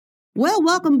Well,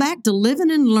 welcome back to Living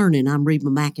and Learning. I'm Reba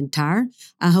McEntire.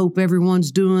 I hope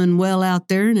everyone's doing well out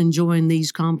there and enjoying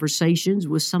these conversations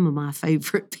with some of my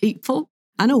favorite people.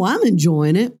 I know I'm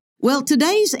enjoying it. Well,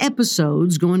 today's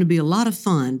episode's going to be a lot of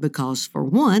fun because for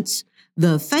once,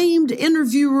 the famed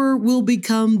interviewer will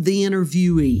become the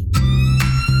interviewee.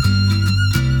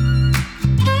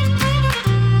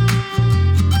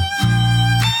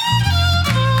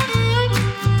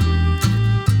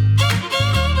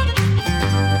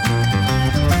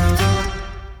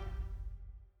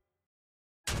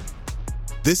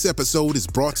 This episode is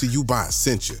brought to you by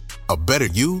Essentia. A better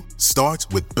you starts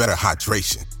with better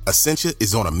hydration. Essentia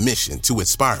is on a mission to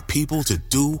inspire people to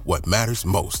do what matters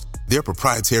most. Their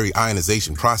proprietary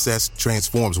ionization process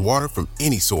transforms water from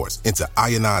any source into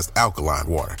ionized alkaline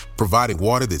water, providing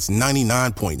water that's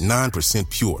 99.9%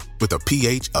 pure with a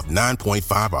pH of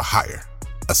 9.5 or higher.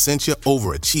 Essentia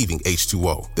overachieving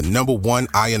H2O, the #1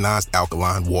 ionized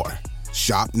alkaline water.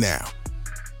 Shop now.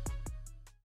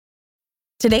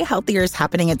 Today, Healthier is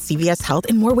happening at CVS Health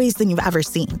in more ways than you've ever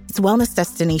seen. It's wellness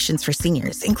destinations for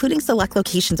seniors, including select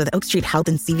locations with Oak Street Health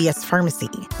and CVS Pharmacy.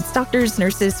 It's doctors,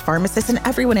 nurses, pharmacists, and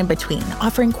everyone in between,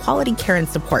 offering quality care and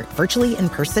support virtually, in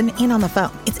person, and on the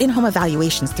phone. It's in-home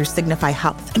evaluations through Signify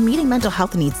Health and meeting mental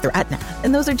health needs through Aetna.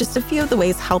 And those are just a few of the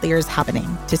ways Healthier is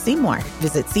happening. To see more,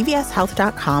 visit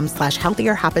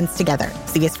cvshealth.com/healthier happens together.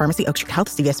 CVS Pharmacy, Oak Street Health,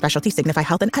 CVS Specialty, Signify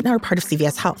Health, and Aetna are part of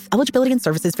CVS Health. Eligibility and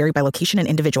services vary by location and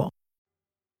individual.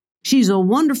 She's a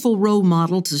wonderful role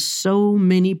model to so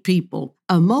many people,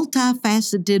 a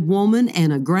multifaceted woman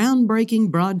and a groundbreaking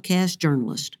broadcast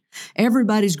journalist.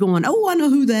 Everybody's going, oh, I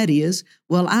know who that is.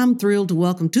 Well, I'm thrilled to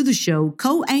welcome to the show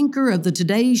co-anchor of the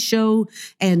Today Show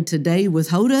and Today with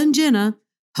Hoda and Jenna,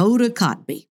 Hoda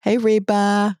Kotb. Hey,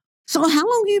 Reba. So how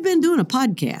long have you been doing a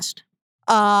podcast?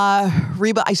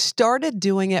 Reba, I started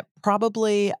doing it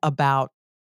probably about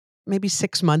maybe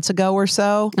 6 months ago or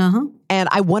so. And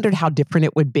I wondered how different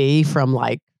it would be from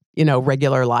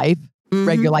regular life,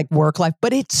 regular work life,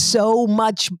 but it's so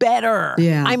much better.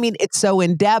 Yeah. I mean, it's so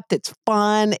in-depth. It's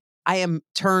fun. I am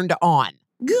turned on.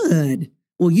 Good.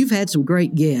 Well, you've had some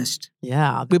great guests.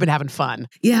 Yeah. We've been having fun.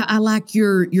 Yeah. I like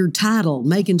your title,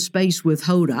 Making Space with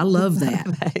Hoda. I love that.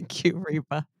 Thank you,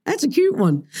 Reba. That's a cute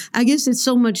one. I guess it's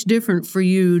so much different for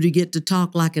you to get to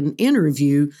talk like an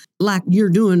interview like you're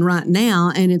doing right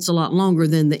now, and it's a lot longer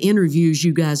than the interviews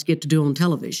you guys get to do on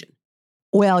television.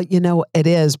 Well, it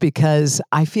is because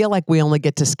I feel like we only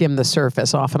get to skim the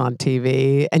surface often on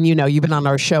TV. And, you've been on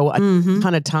our show a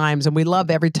ton of times and we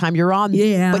love every time you're on.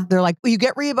 Yeah. But they're like, well, you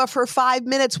get Reba for 5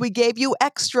 minutes. We gave you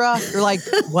extra. You're like,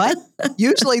 what?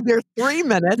 Usually they're 3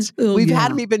 minutes. We've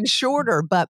had them even shorter,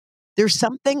 but there's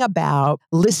something about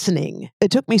listening.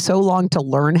 It took me so long to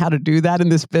learn how to do that in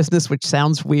this business, which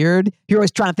sounds weird. You're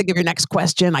always trying to think of your next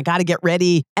question. I got to get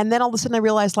ready. And then all of a sudden I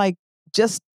realized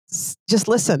just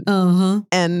listen.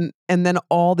 And then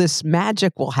all this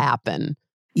magic will happen.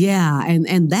 Yeah.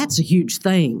 And that's a huge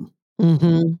thing.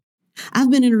 I've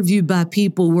been interviewed by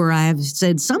people where I've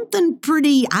said something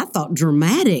pretty, I thought,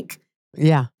 dramatic.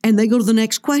 Yeah. And they go to the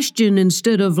next question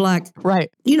instead of a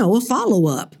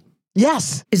follow-up.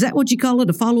 Yes. Is that what you call it?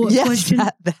 A follow-up question?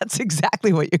 That's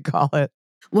exactly what you call it.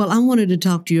 Well, I wanted to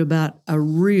talk to you about a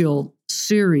real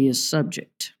serious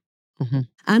subject.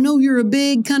 I know you're a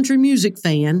big country music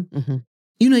fan.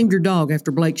 You named your dog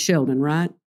after Blake Shelton,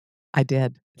 right? I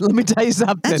did. Let me tell you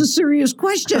something. That's a serious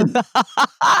question.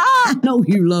 I know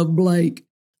you love Blake.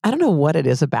 I don't know what it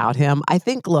is about him. I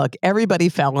think, look, everybody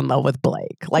fell in love with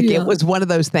Blake. It was one of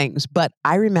those things. But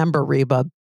I remember, Reba,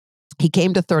 he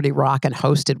came to 30 Rock and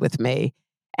hosted with me.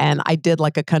 And I did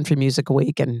a country music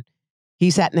week. And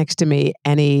he sat next to me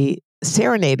and he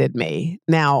serenaded me.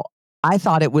 Now, I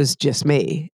thought it was just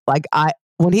me.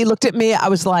 When he looked at me, I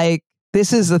was like,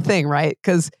 this is the thing, right?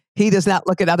 Because he does not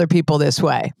look at other people this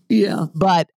way. Yeah.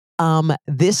 But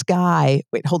this guy,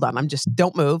 wait, hold on.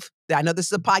 Don't move. I know this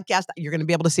is a podcast. You're going to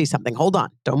be able to see something. Hold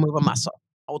on. Don't move a muscle.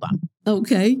 Hold on.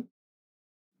 Okay.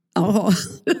 Oh.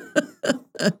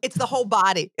 It's the whole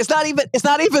body. It's not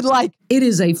even like. It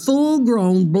is a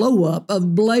full-grown blow-up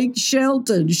of Blake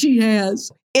Shelton she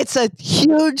has. It's a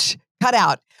huge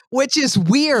cutout, which is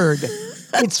weird.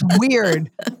 It's weird.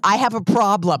 I have a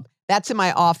problem. That's in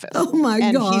my office. Oh my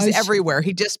and gosh. And he's everywhere.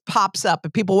 He just pops up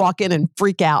and people walk in and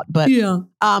freak out. But there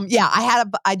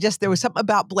was something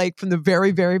about Blake from the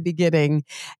very, very beginning.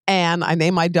 And I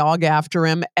named my dog after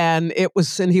him. And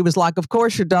he was like, of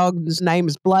course your dog's name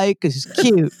is Blake because he's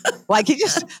cute.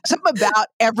 Something about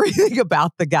everything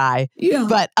about the guy. Yeah.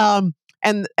 But,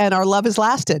 and our love has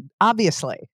lasted,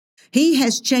 obviously. He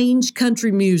has changed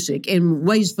country music in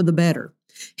ways for the better.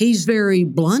 He's very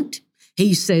blunt.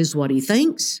 He says what he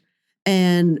thinks.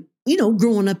 And,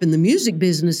 growing up in the music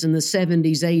business in the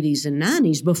 70s, 80s, and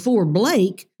 90s, before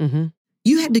Blake,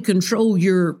 you had to control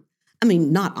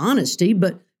not honesty,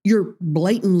 but your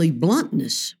blatantly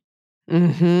bluntness.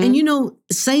 And,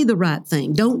 say the right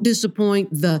thing. Don't disappoint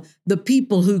the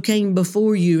people who came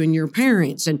before you and your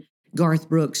parents. And Garth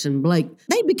Brooks and Blake,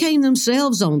 they became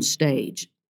themselves on stage.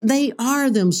 They are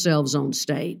themselves on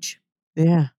stage.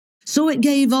 Yeah. So it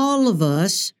gave all of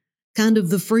us kind of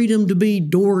the freedom to be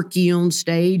dorky on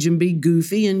stage and be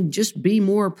goofy and just be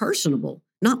more personable,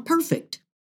 not perfect.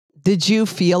 Did you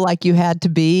feel like you had to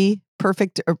be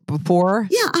perfect before?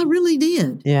 Yeah, I really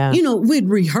did. Yeah. We'd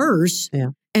rehearse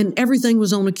and everything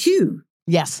was on a cue.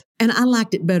 Yes. And I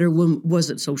liked it better when it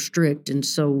wasn't so strict. And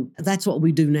so that's what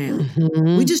we do now.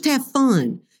 We just have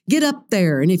fun. Get up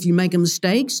there. And if you make a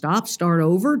mistake, stop, start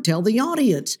over, tell the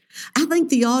audience. I think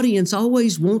the audience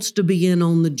always wants to be in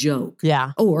on the joke.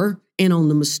 Yeah. Or in on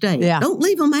the mistake. Yeah. Don't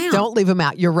leave them out. Don't leave them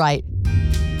out. You're right.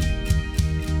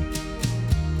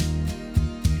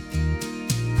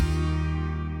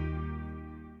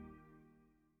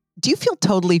 Do you feel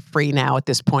totally free now at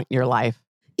this point in your life?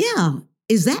 Yeah.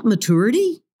 Is that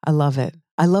maturity? I love it.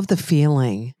 I love the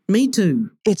feeling. Me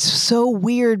too. It's so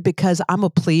weird because I'm a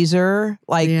pleaser.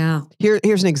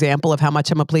 Here's an example of how much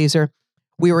I'm a pleaser.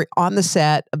 We were on the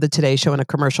set of the Today Show in a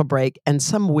commercial break, and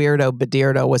some weirdo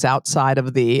Badirdo was outside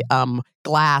of the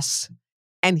glass,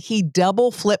 and he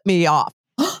double flipped me off.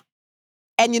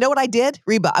 And you know what I did,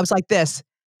 Reba? I was like this.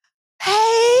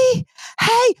 Hey.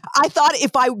 I thought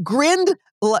if I grinned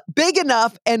big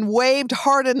enough and waved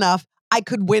hard enough, I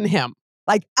could win him.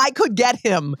 Like I could get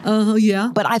him. Yeah.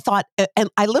 But I thought, and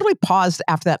I literally paused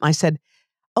after that and I said,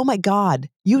 oh my God,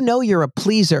 you're a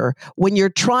pleaser when you're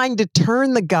trying to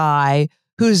turn the guy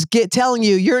who's telling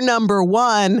you you're number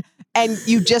one and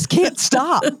you just can't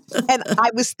stop. And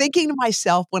I was thinking to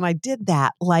myself when I did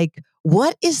that, like,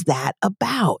 what is that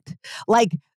about?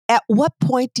 Like, at what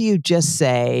point do you just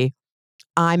say,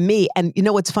 I'm me? And you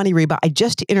know what's funny, Reba? I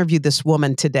just interviewed this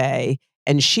woman today,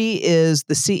 and she is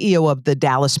the CEO of the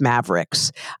Dallas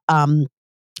Mavericks,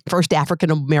 first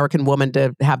African-American woman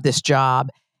to have this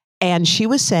job. And she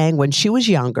was saying when she was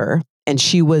younger, and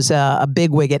she was a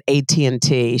bigwig at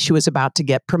AT&T, she was about to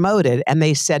get promoted. And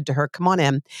they said to her, come on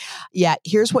in. Yeah,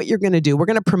 here's what you're going to do. We're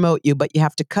going to promote you, but you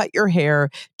have to cut your hair,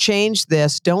 change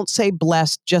this. Don't say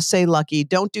blessed, just say lucky.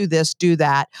 Don't do this, do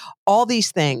that. All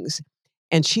these things.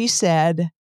 And she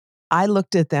said, I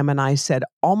looked at them and I said,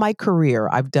 all my career,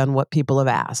 I've done what people have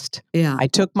asked. Yeah. I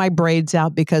took my braids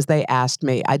out because they asked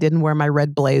me. I didn't wear my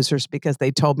red blazers because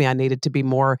they told me I needed to be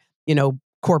more,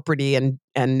 corporate-y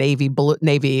and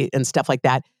navy and stuff like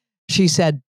that. She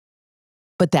said,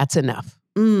 but that's enough.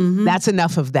 Mm-hmm. That's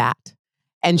enough of that.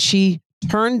 And she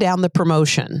turned down the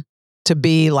promotion to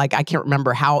be like, I can't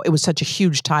remember how, it was such a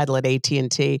huge title at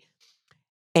AT&T.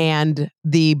 And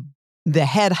the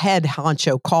head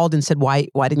honcho called and said, why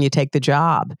didn't you take the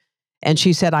job? And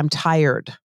she said, I'm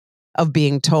tired of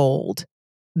being told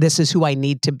this is who I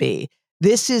need to be.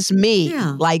 This is me.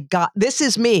 Yeah. Like God, this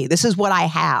is me. This is what I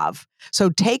have. So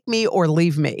take me or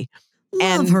leave me.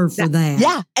 Love her for that.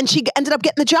 Yeah. And she ended up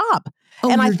getting the job.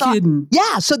 Oh, and you're I thought, kidding.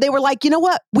 yeah. So they were like, you know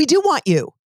what? We do want you.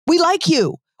 We like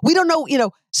you. We don't know,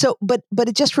 so, but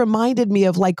it just reminded me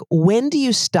of like, when do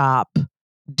you stop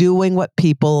doing what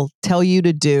people tell you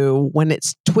to do when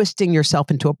it's twisting yourself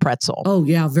into a pretzel? Oh,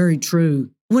 yeah, very true.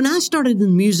 When I started in the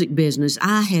music business,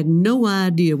 I had no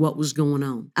idea what was going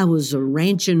on. I was a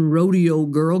ranching rodeo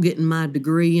girl getting my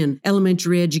degree in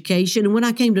elementary education. And when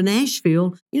I came to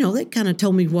Nashville, they kind of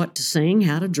told me what to sing,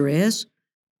 how to dress,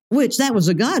 which that was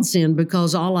a godsend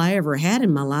because all I ever had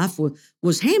in my life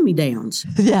was hand-me-downs.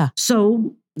 Yeah.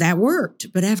 So that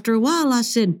worked. But after a while, I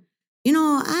said,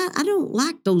 I don't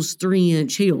like those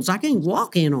 3-inch heels. I can't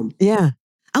walk in them. Yeah.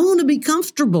 I want to be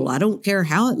comfortable. I don't care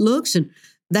how it looks. And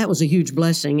that was a huge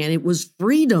blessing. And it was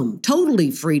freedom,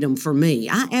 totally freedom for me.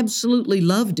 I absolutely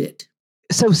loved it.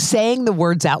 So saying the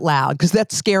words out loud, because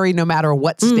that's scary no matter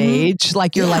what stage.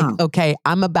 Like you're like, okay,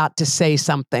 I'm about to say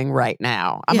something right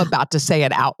now. I'm about to say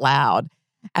it out loud.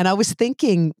 And I was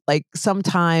thinking like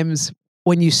sometimes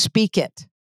when you speak it,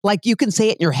 like you can say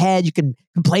it in your head, you can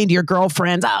complain to your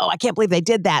girlfriends, oh, I can't believe they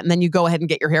did that. And then you go ahead and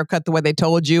get your hair cut the way they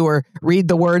told you or read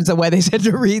the words the way they said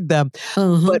to read them.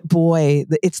 But boy,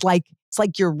 it's like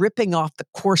you're ripping off the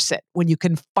corset when you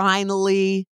can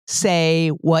finally say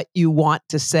what you want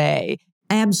to say.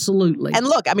 Absolutely. And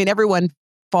look, I mean, everyone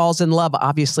falls in love,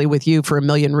 obviously, with you for a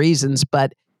million reasons,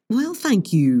 but well,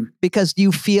 thank you. Because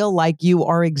you feel like you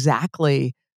are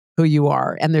exactly who you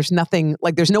are. And there's nothing,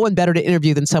 like there's no one better to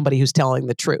interview than somebody who's telling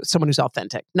the truth, someone who's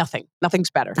authentic.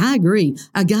 Nothing's better. I agree.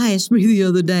 A guy asked me the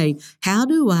other day, how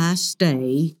do I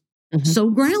stay so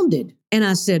grounded? And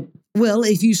I said, well,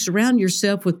 if you surround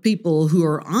yourself with people who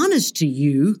are honest to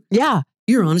you,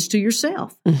 you're honest to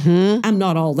yourself. I'm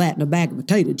not all that in a bag of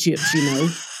potato chips, you know.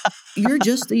 You're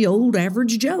just the old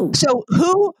average Joe. So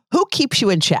who keeps you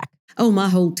in check? Oh, my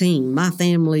whole team, my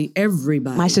family,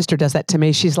 everybody. My sister does that to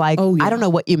me. She's like, Oh, yeah. I don't know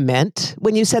what you meant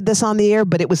when you said this on the air,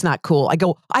 but it was not cool. I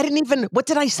go, what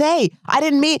did I say? I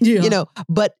didn't mean,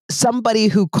 but somebody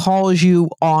who calls you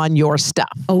on your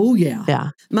stuff. Oh, yeah. Yeah.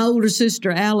 My older sister,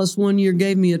 Alice, one year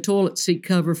gave me a toilet seat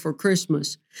cover for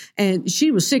Christmas. And she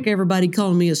was sick of everybody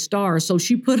calling me a star. So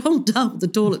she put on top of the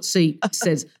toilet seat, it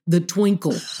says, the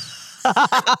twinkle.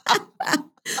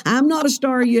 I'm not a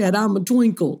star yet. I'm a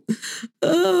twinkle.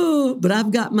 Oh, but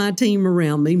I've got my team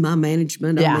around me, my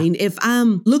management. Yeah. I mean, if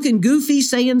I'm looking goofy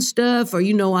saying stuff or,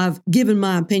 I've given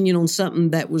my opinion on something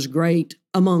that was great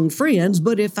among friends,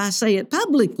 but if I say it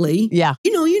publicly,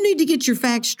 you need to get your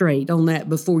facts straight on that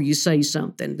before you say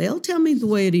something. They'll tell me the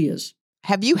way it is.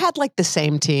 Have you had like the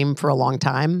same team for a long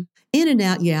time? In and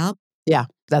out, yeah. Yeah,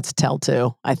 that's a tell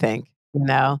too, I think,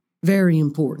 Very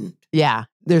important. Yeah.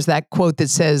 There's that quote that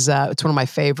says, it's one of my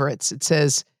favorites. It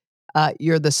says,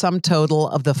 you're the sum total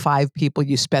of the 5 people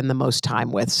you spend the most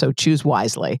time with. So choose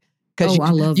wisely. I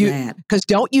love that. Because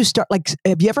don't you start, like,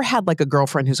 have you ever had like a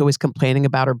girlfriend who's always complaining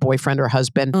about her boyfriend or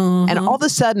husband? And all of a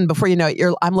sudden, before you know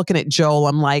it, I'm looking at Joel,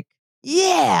 I'm like,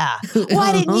 yeah,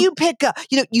 why didn't you pick up?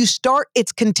 You start,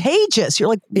 it's contagious. You're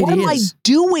like, what am I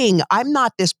doing? I'm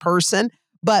not this person.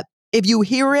 But if you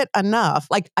hear it enough,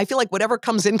 like, I feel like whatever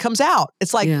comes in comes out.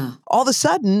 It's like all of a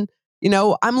sudden,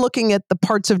 I'm looking at the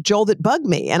parts of Joel that bug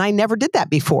me, and I never did that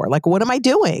before. Like, what am I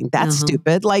doing? That's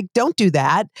stupid. Like, don't do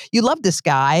that. You love this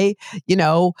guy,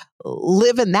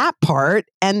 live in that part,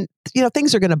 and,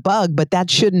 things are going to bug, but that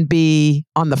shouldn't be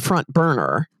on the front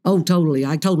burner. Oh, totally.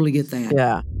 I totally get that.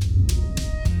 Yeah.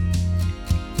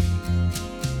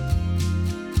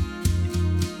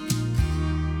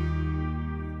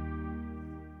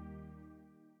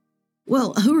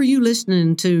 Well, who are you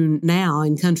listening to now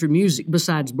in country music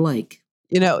besides Blake?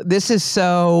 This is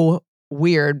so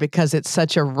weird because it's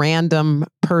such a random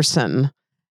person.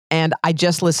 And I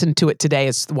just listened to it today.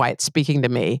 Is why it's speaking to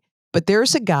me. But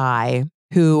there's a guy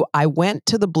who I went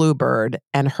to the Bluebird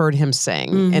and heard him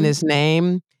sing. And his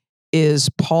name is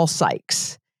Paul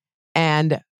Sykes.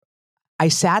 And I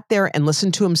sat there and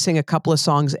listened to him sing a couple of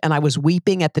songs, and I was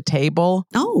weeping at the table.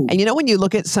 Oh. And when you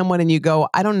look at someone and you go,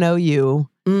 I don't know you,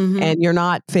 and you're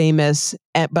not famous,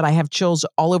 but I have chills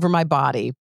all over my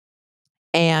body.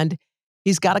 And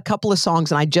he's got a couple of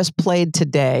songs, and I just played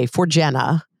today for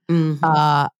Jenna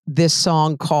this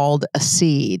song called A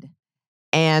Seed.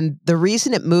 And the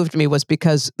reason it moved me was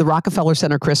because the Rockefeller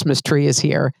Center Christmas tree is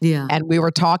here. Yeah. And we were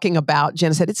talking about,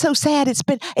 Jenna said, it's so sad. It's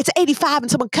 85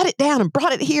 and someone cut it down and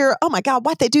brought it here. Oh my God,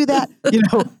 why'd they do that?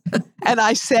 And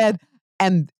I said,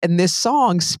 and this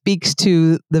song speaks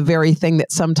to the very thing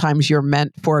that sometimes you're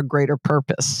meant for a greater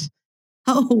purpose.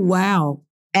 Oh, wow.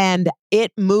 And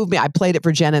it moved me. I played it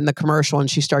for Jenna in the commercial,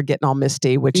 and she started getting all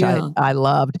misty, which I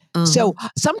loved. So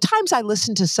sometimes I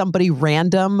listen to somebody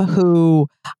random who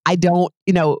I don't,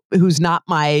 who's not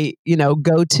my,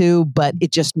 go-to, but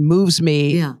it just moves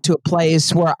me to a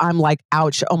place where I'm like,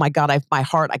 ouch, oh my God, my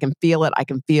heart, I can feel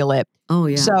it. Oh,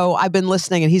 yeah. So I've been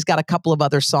listening, and he's got a couple of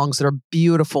other songs that are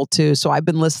beautiful too. So I've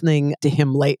been listening to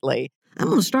him lately. I'm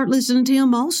going to start listening to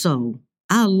him also.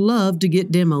 I love to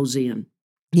get demos in.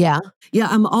 Yeah. Yeah,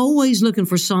 I'm always looking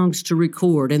for songs to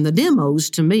record. And the demos,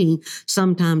 to me,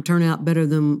 sometimes turn out better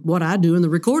than what I do in the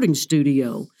recording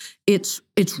studio. It's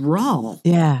raw.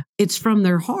 Yeah. It's from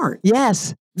their heart.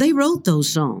 Yes. They wrote those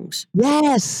songs.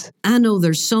 Yes. I know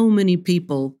there's so many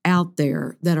people out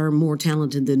there that are more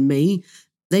talented than me.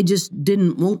 They just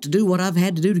didn't want to do what I've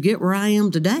had to do to get where I am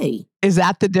today. Is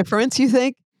that the difference, you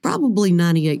think? Probably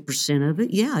 98% of it.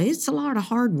 Yeah, it's a lot of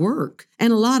hard work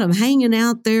and a lot of hanging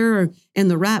out there in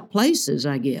the right places,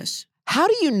 I guess. How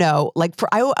do you know? Like,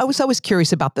 I was always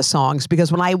curious about the songs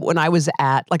because when I was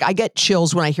at, like, I get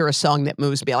chills when I hear a song that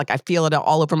moves me. Like, I feel it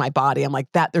all over my body. I'm like,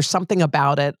 there's something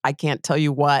about it. I can't tell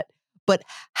you what. But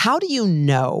how do you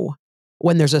know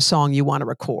when there's a song you want to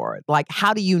record? Like,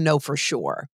 how do you know for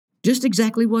sure? Just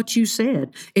exactly what you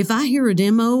said. If I hear a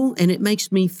demo and it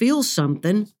makes me feel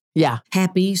something,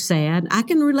 happy, sad, I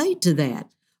can relate to that.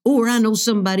 Or I know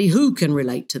somebody who can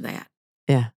relate to that.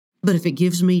 Yeah. But if it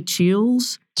gives me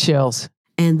chills,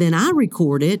 and then I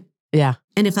record it, and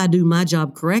if I do my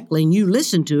job correctly and you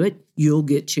listen to it, you'll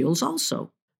get chills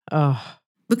also. Oh.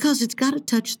 Because it's got to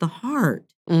touch the heart.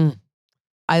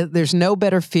 There's no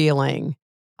better feeling.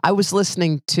 I was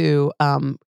listening to,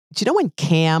 do you know when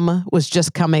Cam was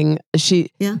just coming?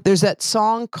 There's that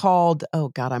song called, oh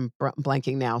God, I'm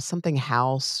blanking now. Something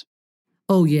House.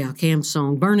 Oh yeah, Cam's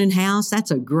song, Burning House.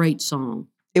 That's a great song.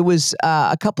 It was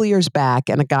a couple of years back,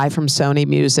 and a guy from Sony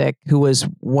Music, who was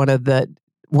one of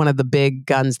the big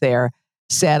guns there,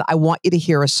 said, "I want you to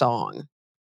hear a song."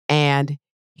 And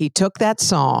he took that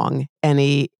song and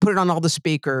he put it on all the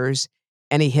speakers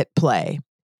and he hit play.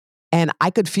 And I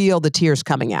could feel the tears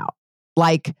coming out,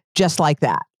 like just like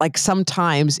that. Like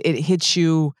sometimes it hits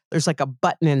you, there's like a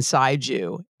button inside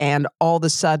you, and all of a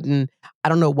sudden, I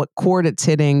don't know what chord it's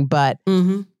hitting, but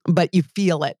you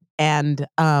feel it. And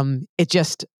it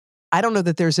just, I don't know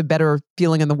that there's a better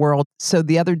feeling in the world. So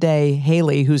the other day,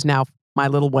 Haley, who's now my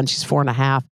little one, she's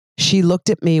 4.5, she looked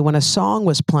at me when a song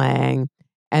was playing,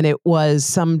 and it was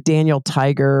some Daniel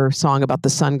Tiger song about the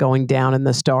sun going down and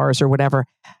the stars or whatever.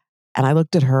 And I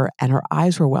looked at her and her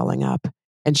eyes were welling up.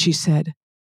 And she said,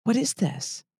 "What is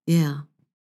this?" Yeah.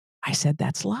 I said,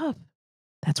 "That's love.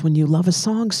 That's when you love a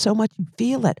song so much you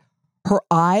feel it." Her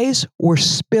eyes were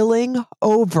spilling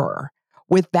over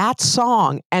with that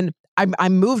song. And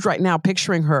I'm moved right now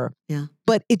picturing her. Yeah.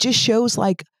 But it just shows,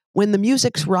 like, when the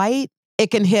music's right,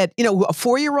 it can hit, a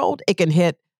 4-year-old, it can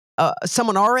hit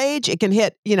someone our age, it can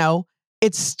hit,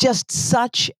 it's just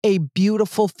such a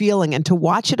beautiful feeling. And to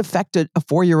watch it affect a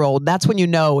 4-year-old, that's when you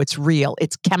know it's real.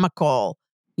 It's chemical.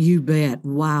 You bet.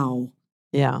 Wow.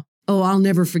 Yeah. Oh, I'll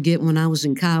never forget when I was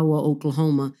in Kiowa,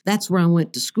 Oklahoma. That's where I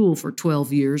went to school for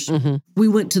 12 years. Mm-hmm. We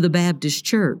went to the Baptist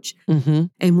church. Mm-hmm.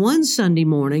 And one Sunday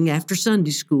morning after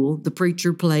Sunday school, the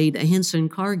preacher played a Henson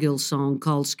Cargill song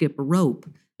called Skip a Rope.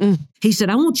 He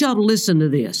said, "I want y'all to listen to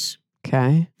this."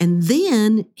 Okay. And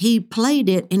then he played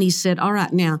it and he said, "All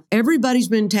right, now everybody's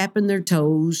been tapping their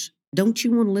toes. Don't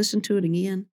you want to listen to it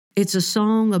again? It's a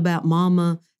song about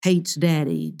mama hates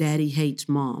daddy, daddy hates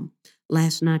mom.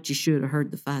 Last night you should have heard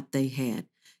the fight they had.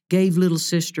 Gave little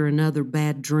sister another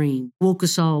bad dream. Woke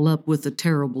us all up with a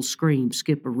terrible scream,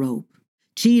 skip a rope.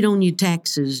 Cheat on your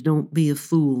taxes, don't be a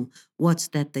fool. What's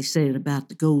that they said about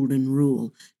the golden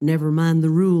rule? Never mind the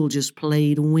rule, just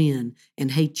play to win.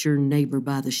 And hate your neighbor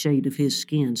by the shade of his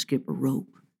skin, skip a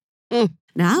rope."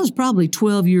 Now, I was probably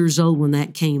 12 years old when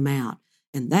that came out,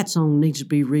 and that song needs to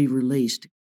be re-released.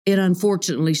 It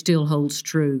unfortunately still holds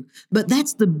true. But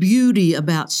that's the beauty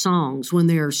about songs. When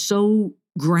they are so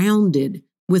grounded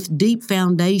with deep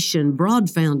foundation, broad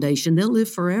foundation, they'll live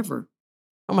forever.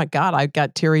 Oh my God, I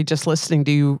got teary just listening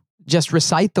to you just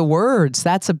recite the words.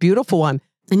 That's a beautiful one.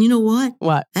 And you know what?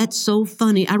 What? That's so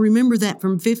funny. I remember that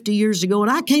from 50 years ago,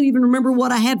 and I can't even remember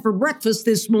what I had for breakfast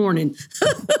this morning.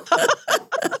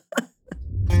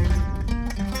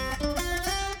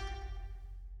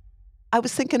 I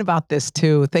was thinking about this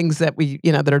too, things that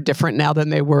that are different now than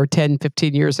they were 10,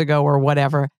 15 years ago or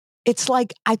whatever. It's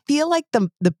like, I feel like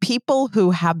the people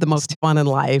who have the most fun in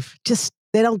life, just,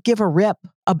 they don't give a rip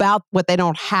about what they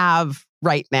don't have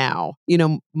right now.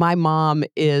 My mom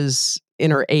is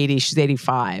in her 80s, she's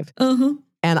 85. Uh-huh.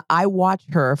 And I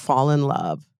watched her fall in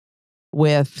love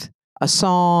with a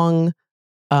song,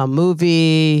 a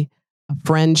movie, a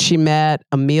friend she met,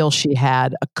 a meal she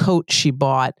had, a coat she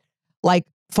bought, like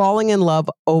falling in love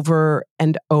over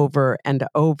and over and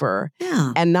over.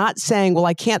 Yeah. And not saying, well,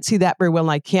 I can't see that very well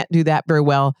and I can't do that very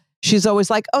well. She's always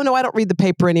like, oh no, I don't read the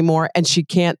paper anymore. And she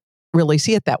can't really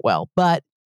see it that well. But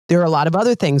there are a lot of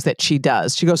other things that she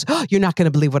does. She goes, "Oh, you're not going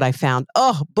to believe what I found.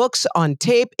 Oh, books on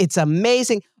tape. It's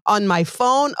amazing. On my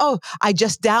phone. Oh, I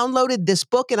just downloaded this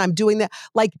book and I'm doing that."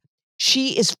 Like,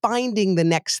 she is finding the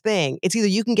next thing. It's either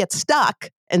you can get stuck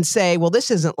and say, well,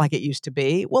 this isn't like it used to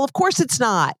be. Well, of course it's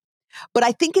not. But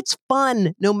I think it's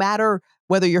fun, no matter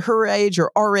whether you're her age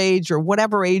or our age or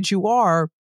whatever age you are,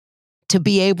 to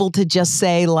be able to just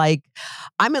say, like,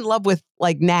 I'm in love with,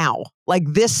 like, now. Like,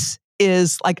 this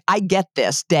is, like, I get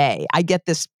this day. I get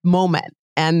this moment.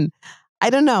 And I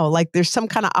don't know, like, there's some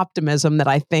kind of optimism that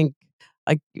I think,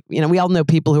 like, we all know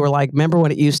people who are like, remember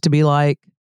when it used to be like?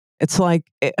 It's like,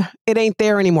 it ain't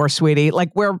there anymore, sweetie. Like,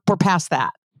 we're past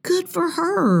that. Good for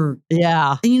her.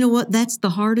 Yeah. And you know what? That's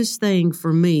the hardest thing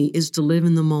for me, is to live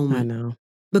in the moment. I know.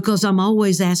 Because I'm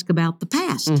always asked about the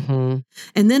past. Mm-hmm.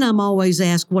 And then I'm always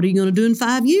asked, what are you going to do in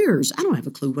 5 years? I don't have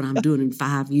a clue what I'm doing in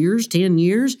 5 years, 10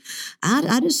 years.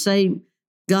 I just say,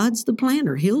 God's the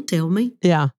planner. He'll tell me.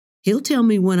 Yeah. He'll tell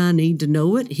me when I need to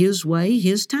know it, his way,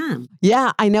 his time.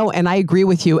 Yeah, I know. And I agree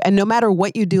with you. And no matter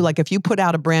what you do, like if you put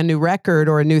out a brand new record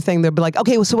or a new thing, they'll be like,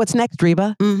 okay, well, so what's next,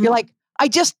 Reba? Mm-hmm. You're like, I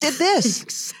just did this.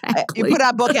 Exactly. You put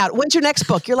a book out. When's your next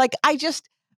book? You're like,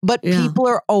 But Yeah. people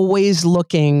are always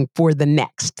looking for the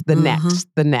next, the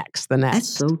Uh-huh. next. That's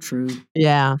so true.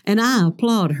 Yeah. And I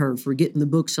applaud her for getting the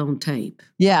books on tape.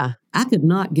 Yeah. I could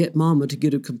not get Mama to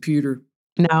get a computer.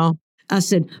 No. I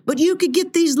said, but you could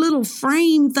get these little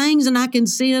frame things and I can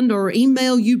send or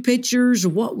email you pictures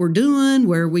of what we're doing,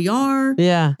 where we are.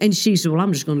 Yeah. And she said, well,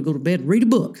 I'm just going to go to bed and read a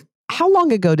book. How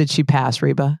long ago did she pass,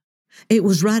 Reba? It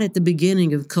was right at the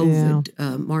beginning of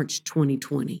COVID, March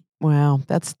 2020. Wow,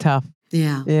 that's tough.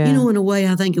 Yeah. Yeah. You know, in a way,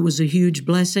 I think it was a huge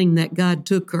blessing that God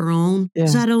took her on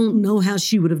because Yeah. I don't know how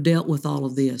she would have dealt with all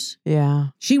of this. Yeah.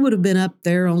 She would have been up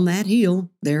there on that hill,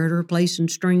 there at her place in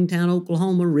Stringtown,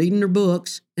 Oklahoma, reading her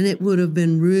books, and it would have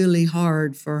been really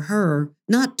hard for her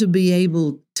not to be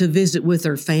able to visit with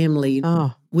her family.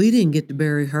 Oh, We didn't get to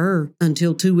bury her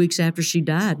until 2 weeks after she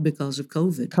died because of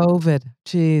COVID. COVID.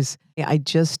 Jeez. Yeah, I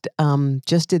just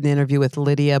did an interview with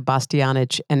Lydia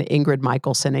Bastianich and Ingrid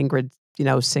Michaelson. Ingrid,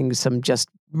 sings some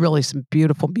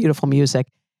beautiful, beautiful music.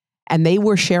 And they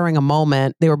were sharing a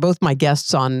moment. They were both my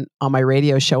guests on my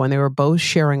radio show, and they were both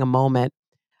sharing a moment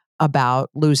about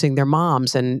losing their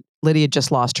moms. And Lydia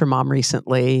just lost her mom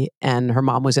recently, and her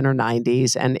mom was in her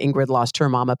 90s, and Ingrid lost her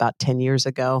mom about 10 years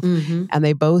ago. Mm-hmm. And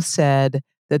they both said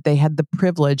that they had the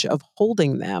privilege of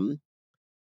holding them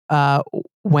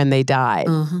when they died.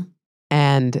 Uh-huh.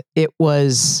 And it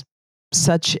was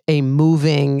such a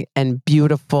moving and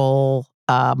beautiful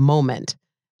moment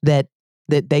that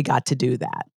they got to do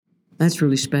that. That's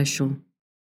really special.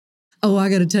 Oh, I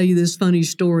got to tell you this funny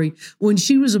story. When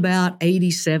she was about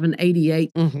 87,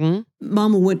 88,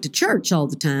 Mama went to church all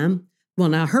the time. Well,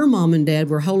 now her mom and dad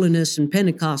were Holiness and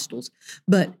Pentecostals,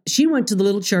 but she went to the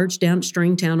little church down at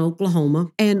Stringtown,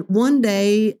 Oklahoma. And one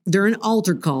day during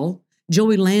altar call,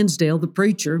 Joey Lansdale, the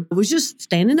preacher, was just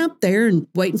standing up there and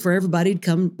waiting for everybody to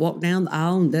come walk down the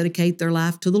aisle and dedicate their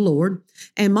life to the Lord.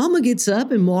 And Mama gets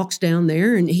up and walks down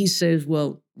there, and he says,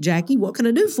 well, Jackie, what can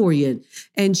I do for you?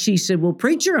 And she said, well,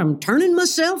 preacher, I'm turning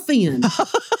myself in.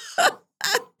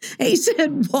 He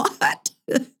said, what?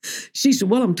 She said,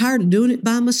 well, I'm tired of doing it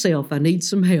by myself. I need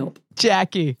some help.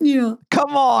 Jackie. Yeah.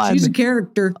 Come on. She's a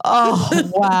character.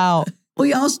 Oh, wow. Well,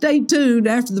 y'all stay tuned.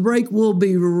 After the break, we'll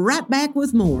be right back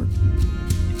with more.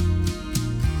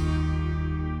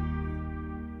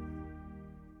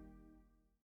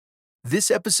 This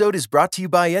episode is brought to you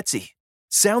by Etsy.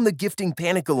 Sound the gifting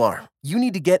panic alarm. You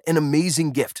need to get an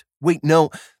amazing gift. Wait, no,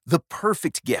 the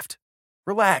perfect gift.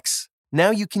 Relax.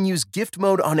 Now you can use gift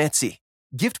mode on Etsy.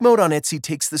 Gift mode on Etsy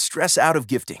takes the stress out of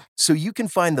gifting, so you can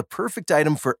find the perfect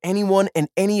item for anyone and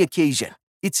any occasion.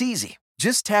 It's easy.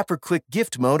 Just tap or click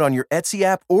gift mode on your Etsy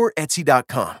app or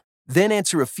Etsy.com. Then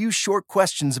answer a few short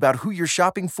questions about who you're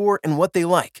shopping for and what they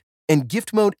like. And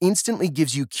gift mode instantly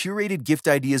gives you curated gift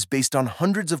ideas based on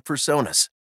hundreds of personas.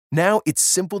 Now it's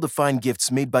simple to find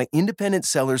gifts made by independent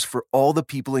sellers for all the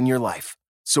people in your life.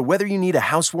 So whether you need a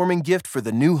housewarming gift for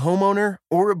the new homeowner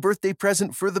or a birthday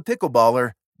present for the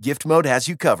pickleballer, gift mode has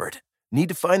you covered. Need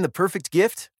to find the perfect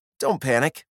gift? Don't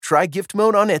panic. Try gift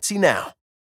mode on Etsy now.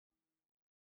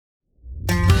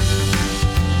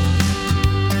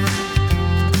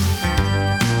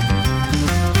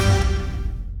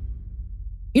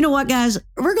 You know what, guys?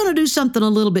 We're going to do something a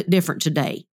little bit different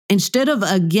today. Instead of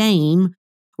a game,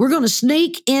 we're going to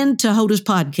sneak into Hoda's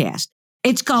podcast.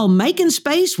 It's called Making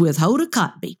Space with Hoda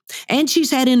Kotb. And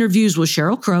she's had interviews with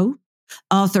Sheryl Crow,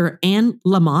 author Anne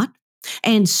Lamott,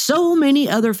 and so many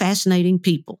other fascinating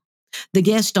people. The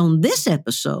guests on this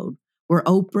episode were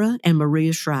Oprah and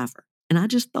Maria Shriver. And I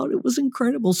just thought it was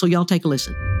incredible. So y'all take a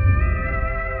listen.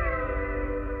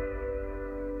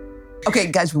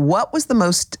 Okay, guys, what was the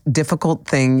most difficult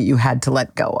thing you had to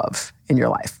let go of in your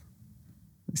life?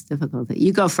 Most difficult thing.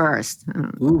 You go first. I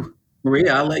don't know. Ooh,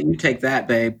 Maria, I'll let you take that,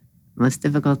 babe. Most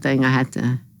difficult thing I had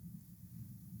to.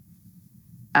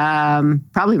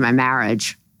 Probably my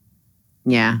marriage.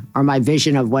 Yeah. Or my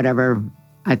vision of whatever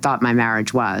I thought my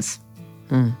marriage was.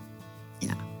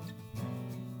 Yeah.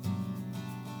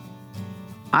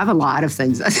 I have a lot of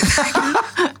things.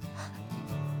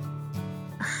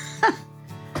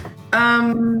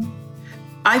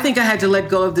 I think I had to let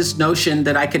go of this notion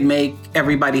that I could make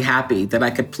everybody happy, that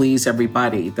I could please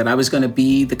everybody, that I was going to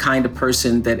be the kind of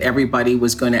person that everybody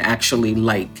was going to actually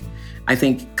like. I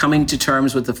think coming to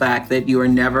terms with the fact that you are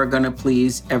never going to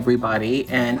please everybody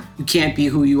and you can't be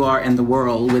who you are in the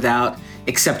world without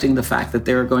accepting the fact that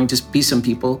there are going to be some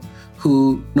people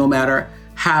who, no matter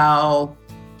how,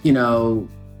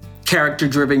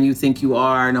 character-driven you think you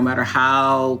are, no matter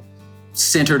how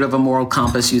centered of a moral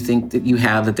compass you think that you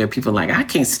have, that there are people like, I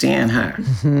can't stand her.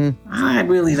 I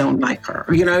really don't like her.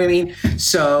 You know what I mean?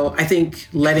 So I think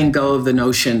letting go of the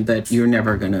notion that you're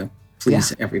never going to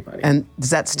please everybody. And does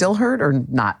that still hurt or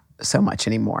not so much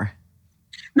anymore?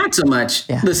 Not so much.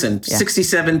 Yeah. Listen,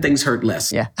 67, things hurt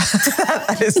less. Yeah.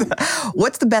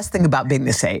 What's the best thing about being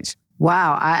this age?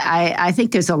 Wow. I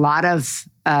think there's a lot of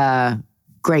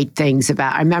great things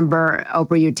about. I remember,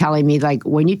 Oprah, you telling me, like,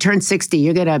 when you turn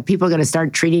 60, people are gonna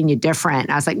start treating you different.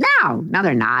 And I was like, no,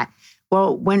 they're not.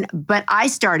 Well, but I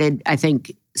started, I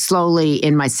think, slowly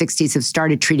in my 60s, have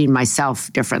started treating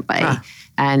myself differently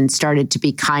and started to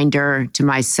be kinder to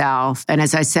myself. And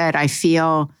as I said, I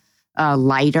feel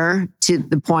lighter to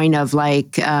the point of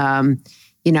like, I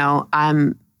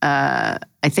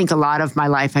think a lot of my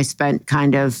life I spent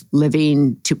kind of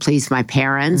living to please my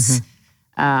parents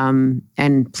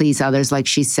and please others, like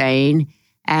she's saying.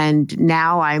 And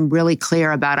now I'm really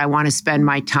clear about I want to spend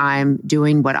my time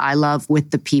doing what I love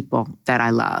with the people that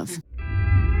I love.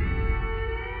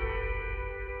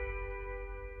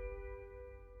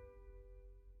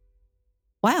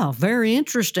 Wow, very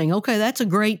interesting. Okay, that's a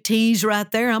great tease right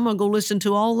there. I'm going to go listen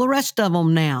to all the rest of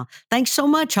them now. Thanks so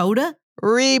much, Hoda.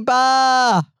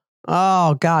 Reba!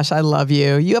 Oh, gosh, I love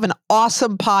you. You have an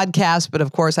awesome podcast, but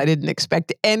of course, I didn't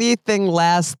expect anything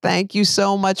less. Thank you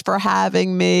so much for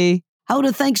having me.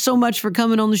 Hoda, thanks so much for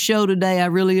coming on the show today. I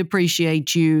really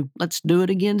appreciate you. Let's do it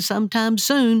again sometime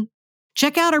soon.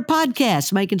 Check out her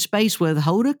podcast, Making Space with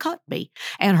Hoda Kotb,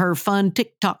 and her fun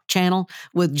TikTok channel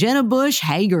with Jenna Bush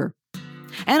Hager.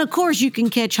 And of course, you can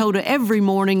catch Hoda every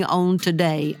morning on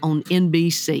Today on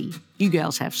NBC. You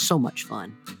gals have so much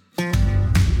fun.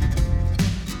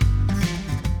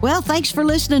 Well, thanks for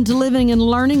listening to Living and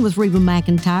Learning with Reba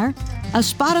McEntire, a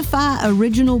Spotify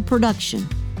original production.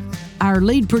 Our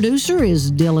lead producer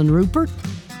is Dylan Rupert.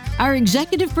 Our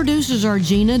executive producers are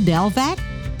Gina Delvac,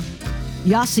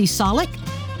 Yossi Solik,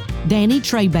 Danny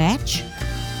Trebatch,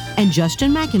 and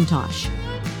Justin McIntosh.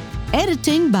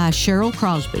 Editing by Cheryl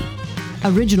Crosby.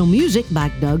 Original music by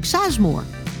Doug Sizemore.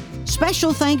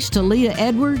 Special thanks to Leah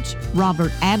Edwards,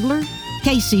 Robert Adler,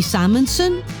 Casey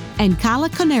Simonson, and Kyla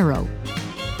Conero.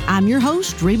 I'm your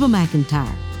host, Reba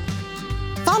McEntire.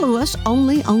 Follow us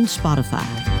only on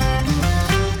Spotify.